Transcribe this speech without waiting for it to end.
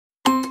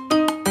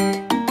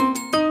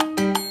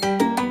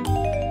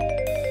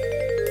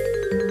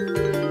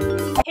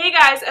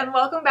guys, and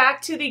welcome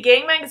back to the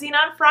Gang Magazine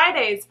on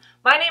Fridays.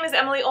 My name is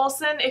Emily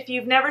Olson. If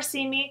you've never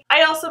seen me,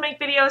 I also make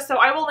videos, so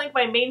I will link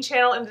my main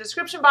channel in the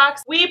description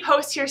box. We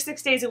post here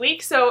 6 days a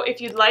week, so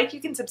if you'd like,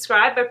 you can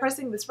subscribe by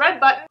pressing this red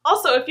button.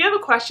 Also, if you have a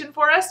question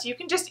for us, you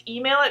can just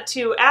email it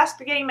to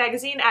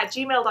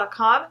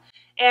askthegangmagazine@gmail.com.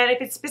 And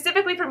if it's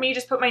specifically for me,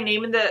 just put my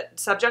name in the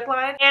subject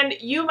line, and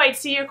you might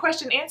see your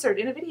question answered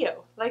in a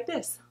video like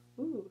this.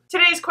 Ooh.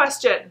 Today's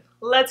question.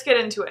 Let's get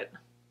into it.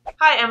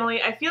 Hi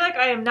Emily, I feel like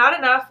I am not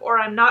enough or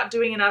I'm not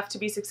doing enough to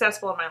be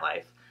successful in my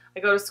life.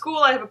 I go to school,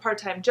 I have a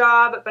part-time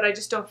job, but I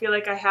just don't feel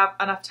like I have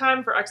enough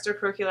time for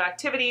extracurricular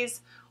activities,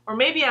 or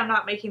maybe I'm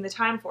not making the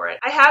time for it.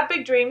 I have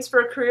big dreams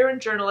for a career in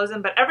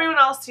journalism, but everyone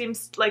else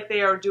seems like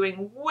they are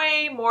doing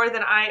way more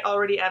than I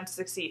already am to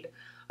succeed.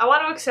 I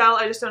want to excel,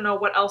 I just don't know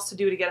what else to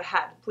do to get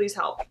ahead. Please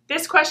help.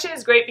 This question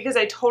is great because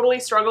I totally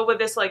struggle with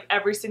this like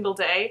every single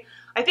day.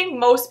 I think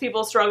most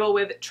people struggle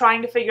with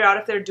trying to figure out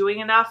if they're doing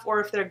enough or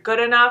if they're good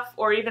enough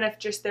or even if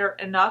just they're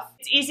enough.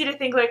 It's easy to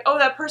think like, oh,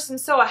 that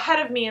person's so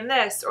ahead of me in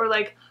this, or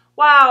like,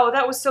 wow,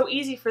 that was so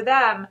easy for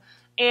them.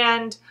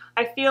 And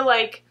I feel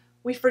like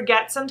we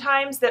forget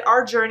sometimes that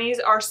our journeys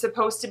are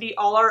supposed to be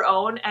all our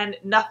own and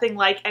nothing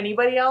like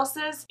anybody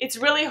else's. It's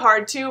really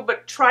hard to,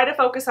 but try to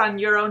focus on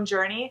your own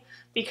journey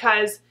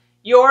because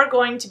you're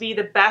going to be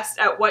the best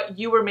at what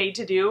you were made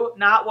to do,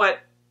 not what,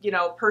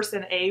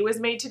 person A was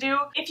made to do.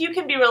 If you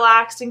can be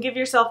relaxed and give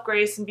yourself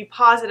grace and be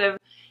positive,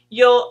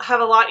 you'll have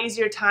a lot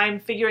easier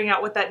time figuring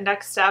out what that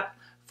next step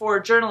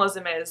for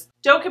journalism is.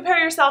 Don't compare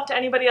yourself to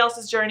anybody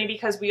else's journey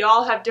because we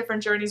all have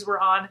different journeys we're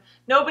on.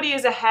 Nobody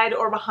is ahead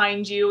or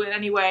behind you in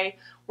any way.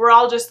 We're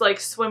all just like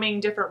swimming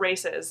different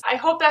races. I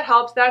hope that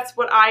helps. That's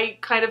what I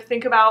kind of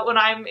think about when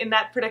I'm in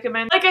that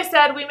predicament. Like I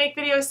said, we make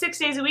videos 6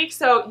 days a week,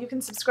 so you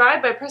can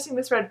subscribe by pressing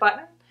this red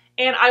button.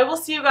 And I will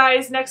see you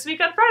guys next week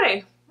on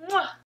Friday.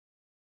 Mwah.